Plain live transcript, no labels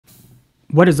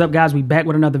What is up, guys? We back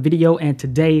with another video, and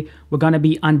today we're going to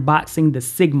be unboxing the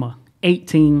Sigma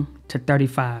 18 to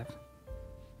 35.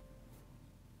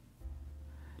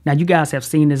 Now, you guys have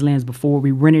seen this lens before.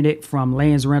 We rented it from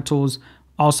Lens Rentals.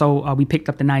 Also, we picked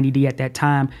up the 90D at that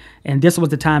time, and this was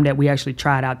the time that we actually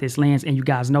tried out this lens, and you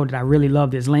guys know that I really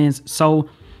love this lens. So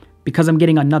because I'm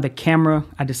getting another camera,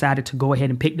 I decided to go ahead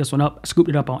and pick this one up. I scooped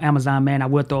it up on Amazon, man. I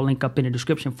will throw a link up in the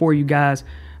description for you guys.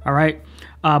 All right.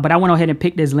 But I went ahead and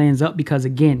picked this lens up because,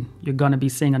 again, you're going to be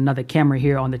seeing another camera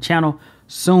here on the channel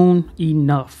soon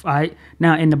enough. All right.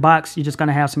 Now, in the box, you're just going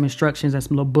to have some instructions and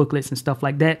some little booklets and stuff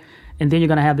like that. And then you're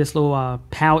going to have this little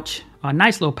pouch, a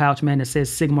nice little pouch, man, that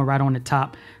says Sigma right on the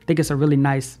top. I think it's a really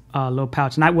nice little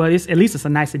pouch. Well, at least it's a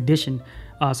nice addition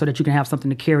so that you can have something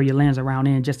to carry your lens around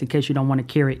in, just in case you don't want to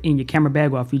carry it in your camera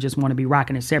bag, or if you just want to be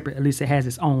rocking it separate. At least it has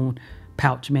its own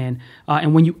pouch, man.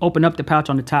 And when you open up the pouch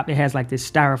on the top, it has like this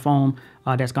styrofoam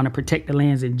that's going to protect the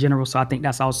lens in general. So I think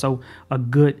that's also a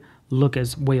good look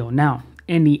as well. Now,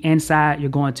 in the inside, you're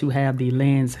going to have the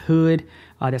lens hood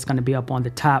that's going to be up on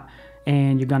the top.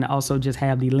 And you're going to also just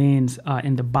have the lens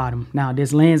in the bottom. Now,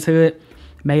 this lens hood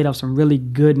made of some really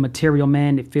good material,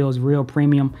 man. It feels real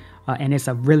premium. And it's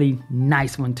a really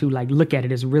nice one, too. Like, look at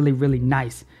it. It's really, really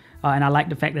nice. And I like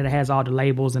the fact that it has all the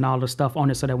labels and all the stuff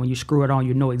on it so that when you screw it on,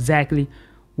 you know exactly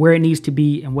where it needs to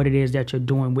be and what it is that you're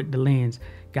doing with the lens.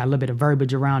 Got a little bit of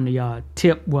verbiage around the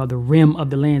tip, well, the rim of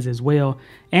the lens as well.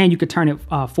 And you could turn it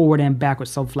forward and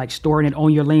backwards. So, like storing it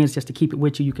on your lens just to keep it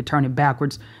with you, you could turn it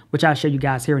backwards, which I'll show you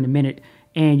guys here in a minute.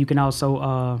 And you can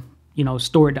also, you know,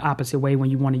 store it the opposite way when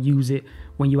you want to use it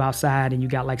when you're outside and you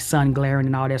got like sun glaring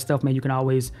and all that stuff, man. You can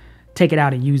always take it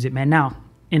out and use it, man. Now,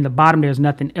 in the bottom, there's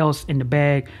nothing else in the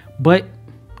bag, but,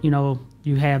 you know,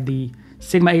 you have the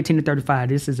Sigma 18 to 35.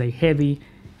 This is a heavy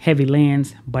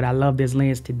lens, but I love this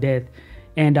lens to death.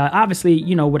 And obviously,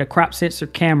 you know, with a crop sensor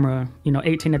camera, you know,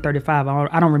 18 to 35,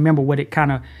 I don't remember what it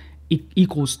kind of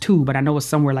equals to, but I know it's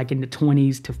somewhere like in the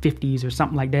 20s to 50s or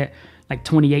something like that, like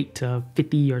 28 to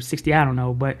 50 or 60, I don't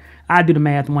know. But I'll do the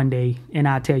math one day, and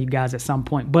I'll tell you guys at some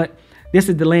point. But this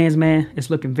is the lens, man. It's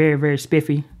looking very, very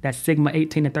spiffy. That Sigma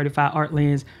 18 to 35 art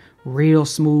lens, real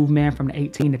smooth, man, from the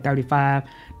 18 to 35.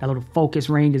 That little focus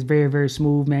ring is very, very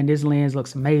smooth, man. This lens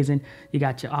looks amazing. You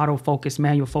got your autofocus,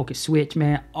 manual focus switch,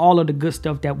 man. All of the good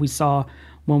stuff that we saw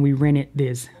when we rented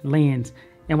this lens.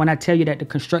 And when I tell you that the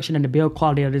construction and the build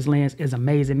quality of this lens is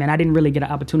amazing, man, I didn't really get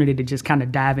an opportunity to just kind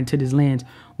of dive into this lens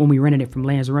when we rented it from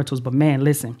Lens Rentals. But, man,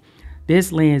 listen,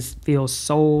 this lens feels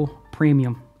so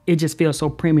premium. It just feels so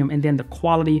premium. And then the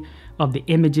quality of the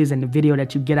images and the video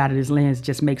that you get out of this lens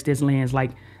just makes this lens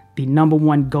like the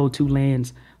 #1 go-to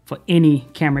lens for any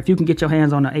camera. If you can get your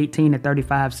hands on the 18 to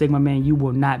 35 Sigma, man, you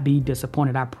will not be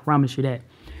disappointed. I promise you that.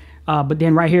 But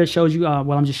then right here it shows you,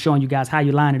 well, I'm just showing you guys how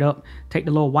you line it up. Take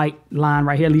the little white line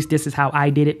right here. At least this is how I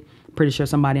did it. Pretty sure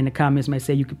somebody in the comments may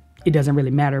say it doesn't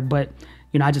really matter, but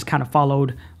you know, I just kind of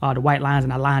followed the white lines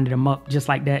and I lined them up just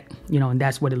like that, you know, and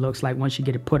that's what it looks like once you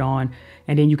get it put on.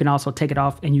 And then you can also take it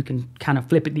off and you can kind of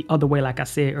flip it the other way, like I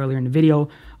said earlier in the video,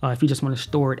 if you just want to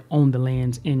store it on the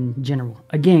lens in general.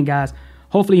 Again, guys,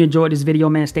 hopefully you enjoyed this video,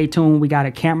 man. Stay tuned. We got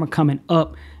a camera coming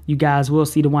up. You guys will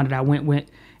see the one that I went with,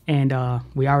 and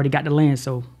we already got the lens,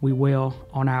 so we will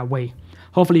on our way.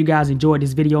 Hopefully you guys enjoyed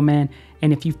this video, man.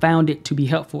 And if you found it to be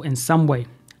helpful in some way,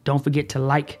 don't forget to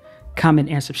like, comment,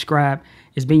 and subscribe.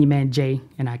 It's been your man Jay,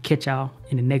 and I'll catch y'all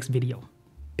in the next video.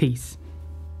 Peace.